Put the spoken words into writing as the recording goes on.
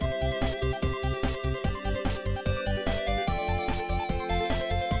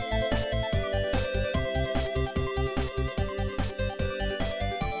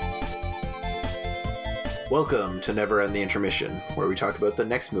Welcome to Never End the Intermission, where we talk about the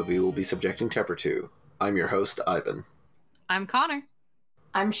next movie we'll be subjecting Tepper to. I'm your host, Ivan. I'm Connor.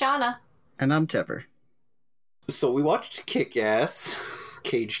 I'm Shauna. And I'm Tepper. So we watched Kick-Ass.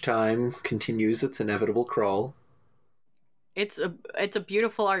 Cage Time continues its inevitable crawl. It's a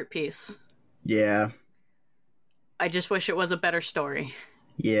beautiful art piece. Yeah. I just wish it was a better story.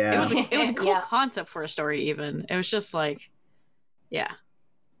 Yeah. It was a cool Yeah. concept for a story, even. It was just like, yeah.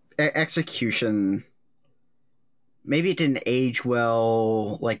 Execution. Maybe it didn't age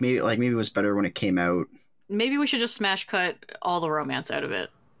well. Maybe it was better when it came out. Maybe we should just smash cut all the romance out of it.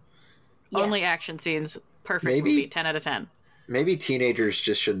 Yeah. Only action scenes. Perfect Maybe. movie. 10 out of 10. Maybe teenagers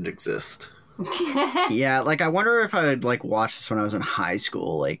just shouldn't exist. Yeah, I wonder if I would watch this when I was in high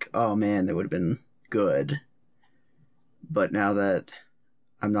school. Oh man, that would have been good. But now that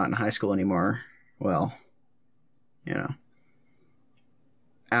I'm not in high school anymore, well, I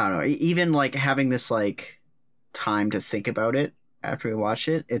don't know. Even having this time to think about it after we watch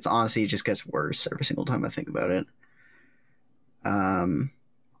it, it's honestly, it just gets worse every single time I think about it.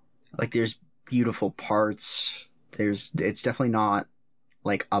 There's beautiful parts. It's definitely not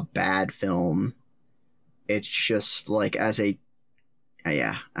a bad film. It's just I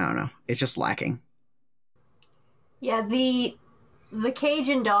don't know. It's just lacking. Yeah, the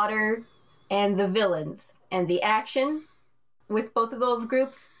Cajun daughter and the villains and the action with both of those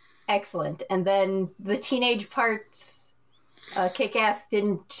groups, excellent. And then the teenage parts, Kick-Ass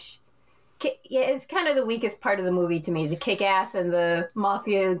didn't... it's kind of the weakest part of the movie to me. The Kick-Ass and the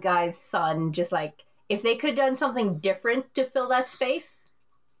mafia guy's son, just if they could have done something different to fill that space,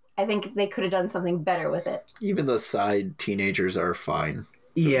 I think they could have done something better with it. Even the side teenagers are fine.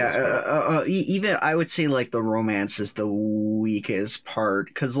 Yeah, even I would say the romance is the weakest part,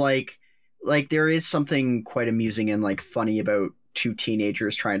 because there is something quite amusing and funny about two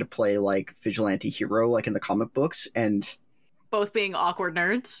teenagers trying to play vigilante hero in the comic books, and Both being awkward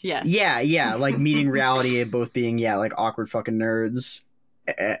nerds. Yeah. yeah, meeting reality and both being awkward fucking nerds,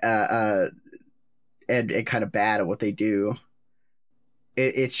 and kind of bad at what they do.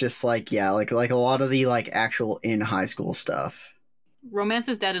 It's just a lot of the actual in high school stuff. Romance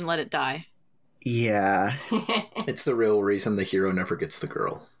is dead and let it die. Yeah. It's the real reason the hero never gets the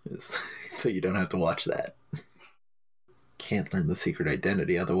girl, is so you don't have to watch that. Can't learn the secret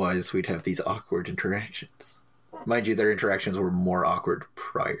identity, otherwise we'd have these awkward interactions. Mind you, their interactions were more awkward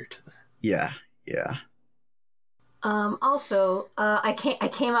prior to that. Yeah. Also, I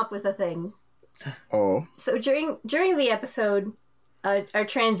came up with a thing. Oh. So during the episode, our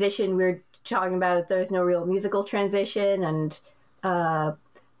transition, we were talking about there's no real musical transition, and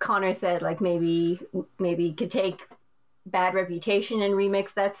Connor said maybe could take Bad Reputation and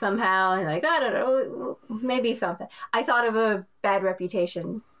remix that somehow, and I don't know, maybe something. I thought of a Bad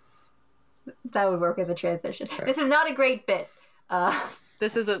Reputation that would work as a transition. Okay. This is not a great bit.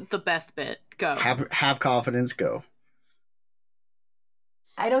 This is the best bit. Go. Have confidence, go.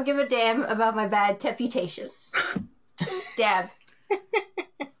 I don't give a damn about my bad reputation. Dab.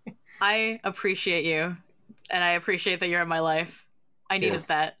 I appreciate you, and I appreciate that you're in my life. I needed Yes.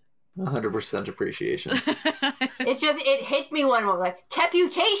 that. 100% appreciation. It hit me one moment.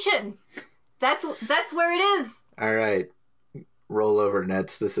 Reputation. That's where it is. All right. Roll over,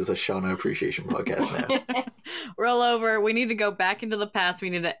 Nets. This is a Shauna appreciation podcast now. Roll over. We need to go back into the past. We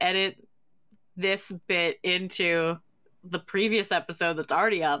need to edit this bit into the previous episode that's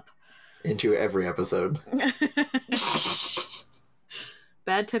already up. Into every episode.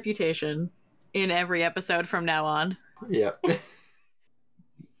 Bad reputation in every episode from now on. Yeah.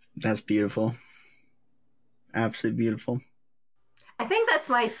 That's beautiful. Absolutely beautiful. I think that's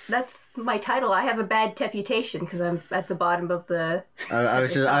my title. I have a bad reputation because I'm at the bottom of the. I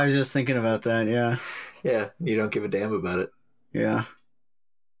was just thinking about that. Yeah. Yeah. You don't give a damn about it. Yeah.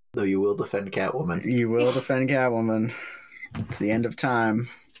 Though you will defend Catwoman. You will defend Catwoman to the end of time.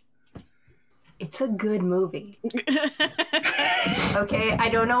 It's a good movie. Okay, I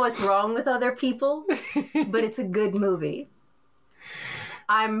don't know what's wrong with other people, but it's a good movie.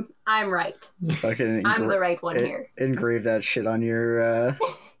 I'm right. Fucking I'm the right one here. Engrave that shit on your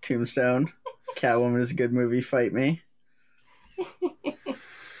tombstone. Catwoman is a good movie. Fight me.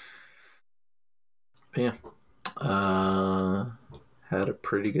 Yeah. Had a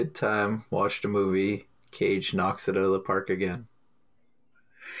pretty good time. Watched a movie. Cage knocks it out of the park again.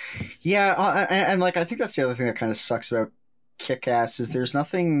 Yeah, and I think that's the other thing that kind of sucks about Kick-Ass is there's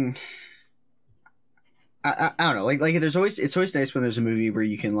nothing. I don't know. It's always nice when there's a movie where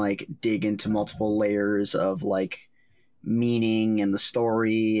you can dig into multiple layers of meaning and the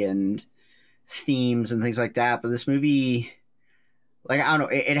story and themes and things like that. But this movie, like, I don't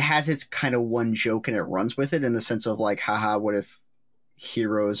know, it has its kind of one joke and it runs with it in the sense of like, haha, what if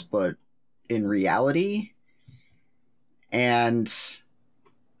heroes, but in reality? And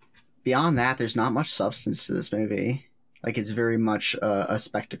beyond that, there's not much substance to this movie. Like, it's very much a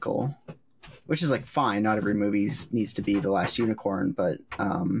spectacle, which is like fine. Not every movie needs to be The Last Unicorn, but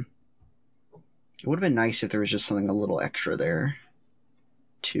it would have been nice if there was just something a little extra there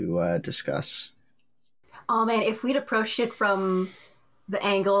to discuss. Oh man, if we'd approached it from the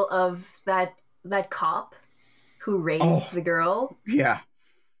angle of that cop who raised the girl, Yeah.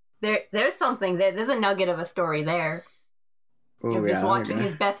 there's something there. There's a nugget of a story there. Oh, Of just watching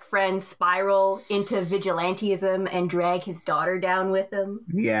his best friend spiral into vigilantism and drag his daughter down with him.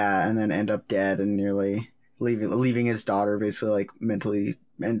 Yeah, and then end up dead and nearly leaving his daughter basically like mentally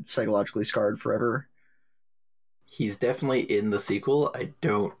and psychologically scarred forever. He's definitely in the sequel. I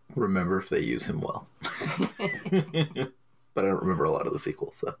don't remember if they use him well. But I don't remember a lot of the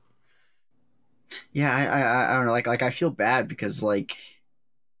sequel, so. Yeah, I don't know. Like I feel bad because like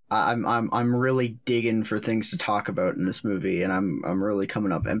I'm really digging for things to talk about in this movie, and I'm really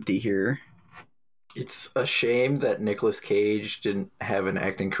coming up empty here. It's a shame that Nicolas Cage didn't have an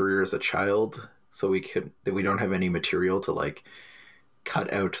acting career as a child, so we don't have any material to like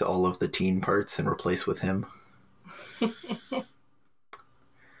cut out all of the teen parts and replace with him. A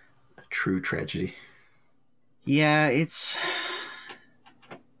true tragedy. Yeah, it's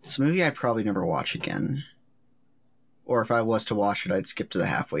a movie I'd probably never watch again. Or if I was to watch it, I'd skip to the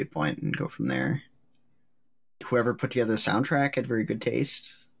halfway point and go from there. Whoever put together the soundtrack had very good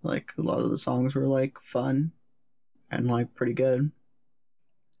taste. Like, a lot of the songs were, like, fun and, like, pretty good.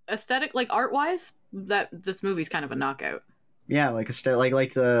 Aesthetic, like art-wise, this movie's kind of a knockout. Yeah, like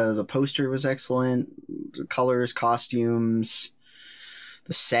the poster was excellent. The colors, costumes,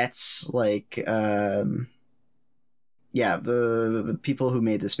 the sets, like, yeah, the people who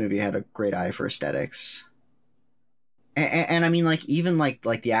made this movie had a great eye for aesthetics. And I mean, like, even like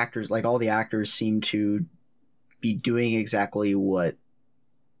the actors, like all the actors seem to be doing exactly what,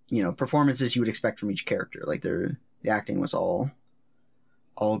 you know, performances you would expect from each character. Like the acting was all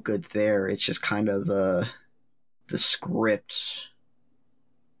good there. It's just kind of the script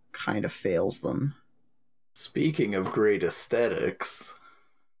kind of fails them. Speaking of great aesthetics,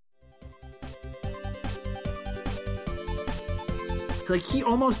 like he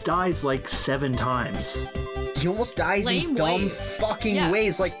almost dies like 7 times. He almost dies Lame in dumb ways. fucking Yeah.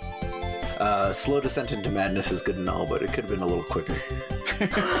 ways. Like, slow descent into madness is good and all, but it could have been a little quicker.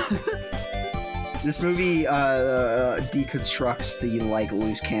 this movie deconstructs the like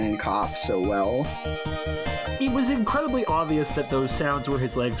loose cannon cop so well. It was incredibly obvious that those sounds were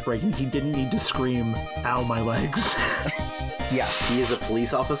his legs breaking. He didn't need to scream, "Ow, my legs." Yes. He is a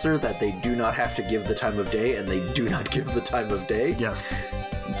police officer that they do not have to give the time of day, and they do not give the time of day. Yes.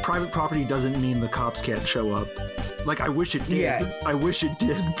 Private property doesn't mean the cops can't show up. Like, I wish it did. Yeah. I wish it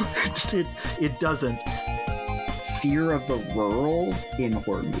did, but it doesn't. Fear of the rural in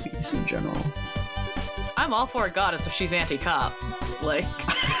horror movies in general. I'm all for a goddess if she's anti-cop. Like,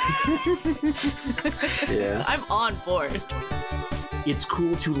 Yeah. I'm on board. It's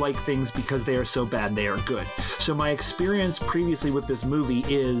cool to like things because they are so bad they are good. So my experience previously with this movie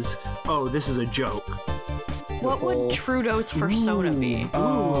is, oh, this is a joke. What would Trudeau's persona be?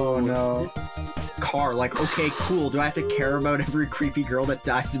 Oh no. Car, like, okay, cool. Do I have to care about every creepy girl that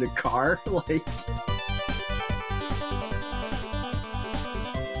dies in a car? Like,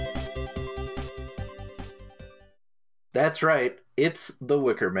 That's right. It's The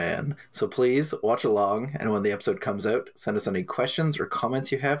Wicker Man. So please watch along, and when the episode comes out, send us any questions or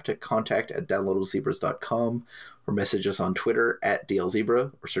comments you have to contact@downloadablezebras.com, or message us on Twitter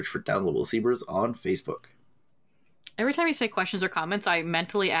 @DLZebra, or search for Downloadable Zebras on Facebook. Every time you say questions or comments, I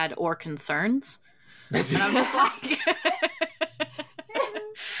mentally add "or concerns," and I'm just like,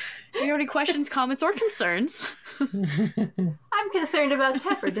 "Do you have any questions, comments, or concerns?" I'm concerned about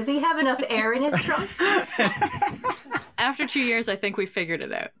Tepper. Does he have enough air in his trunk? After 2 years, I think we figured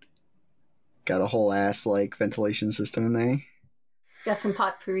it out. got a whole ass, like, ventilation system in there. Got some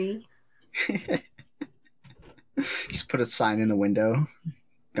potpourri. Just put a sign in the window.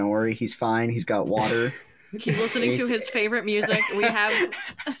 Don't worry, he's fine. He's got water. He's listening to his favorite music. We have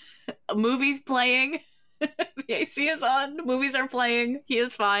movies playing. The AC is on. Movies are playing. He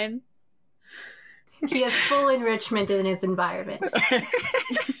is fine. He has full enrichment in his environment.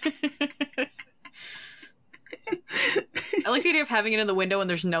 I like the idea of having it in the window and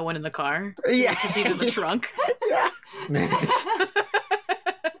there's no one in the car. Yeah. Because he's in the trunk.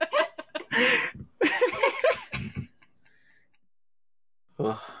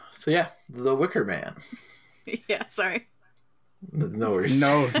 So yeah, The Wicker Man. Yeah, sorry. No worries.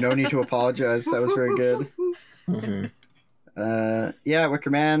 No need to apologize. That was very good. Yeah, Wicker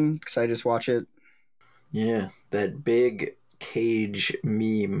Man. Excited to watch it. Yeah, that big Cage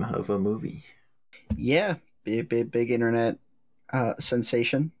meme of a movie. Yeah, big internet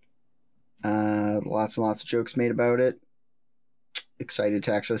sensation. Lots and lots of jokes made about it. Excited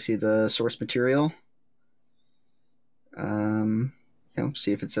to actually see the source material.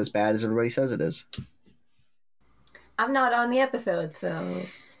 See if it's as bad as everybody says it is. I'm not on the episode, so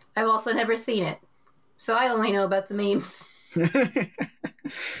I've also never seen it. So I only know about the memes.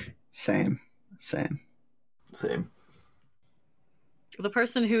 Same. The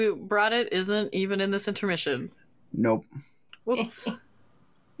person who brought it isn't even in this intermission. Nope. Whoops.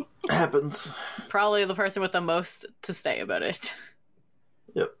 Happens. Probably the person with the most to say about it.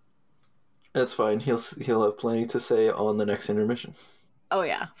 Yep. That's fine. He'll have plenty to say on the next intermission. Oh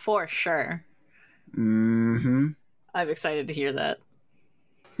yeah, for sure. Mm-hmm. I'm excited to hear that.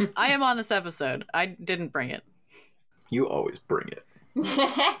 I am on this episode. I didn't bring it. You always bring it.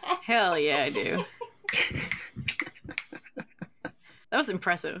 Hell yeah, I do. That was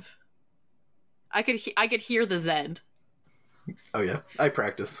impressive. I could hear the Zed. Oh yeah, I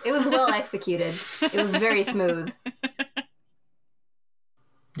practice. It was well executed. It was very smooth.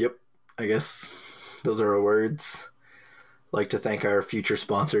 Yep, I guess those are our words. Like to thank our future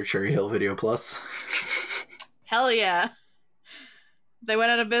sponsor, Cherry Hill Video Plus. Hell yeah. They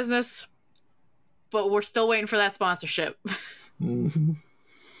went out of business, but we're still waiting for that sponsorship. Mm-hmm.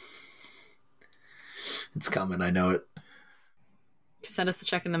 It's coming, I know it. Send us the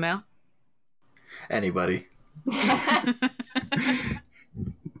check in the mail. Anybody.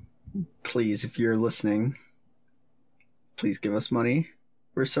 Please, if you're listening, please give us money.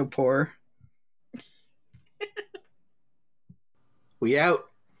 We're so poor. We out.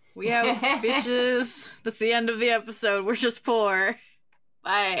 We out, bitches. That's the end of the episode. We're just poor.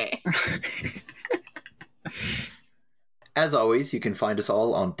 Bye. As always, you can find us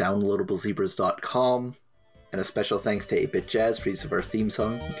all on downloadablezebras.com. And a special thanks to 8-Bit Jazz for use of our theme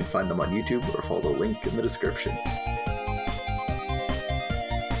song. You can find them on YouTube or follow the link in the description.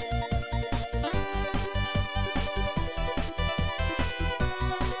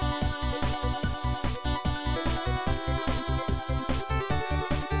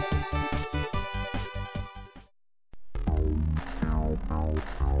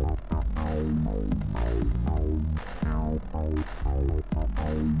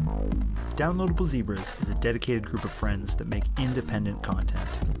 Downloadable Zebras is a dedicated group of friends that make independent content.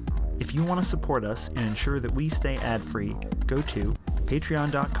 If you want to support us and ensure that we stay ad-free, go to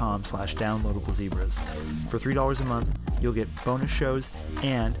patreon.com/downloadablezebras. For $3 a month, you'll get bonus shows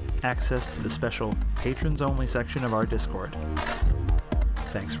and access to the special patrons-only section of our Discord.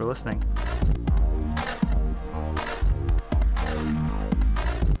 Thanks for listening.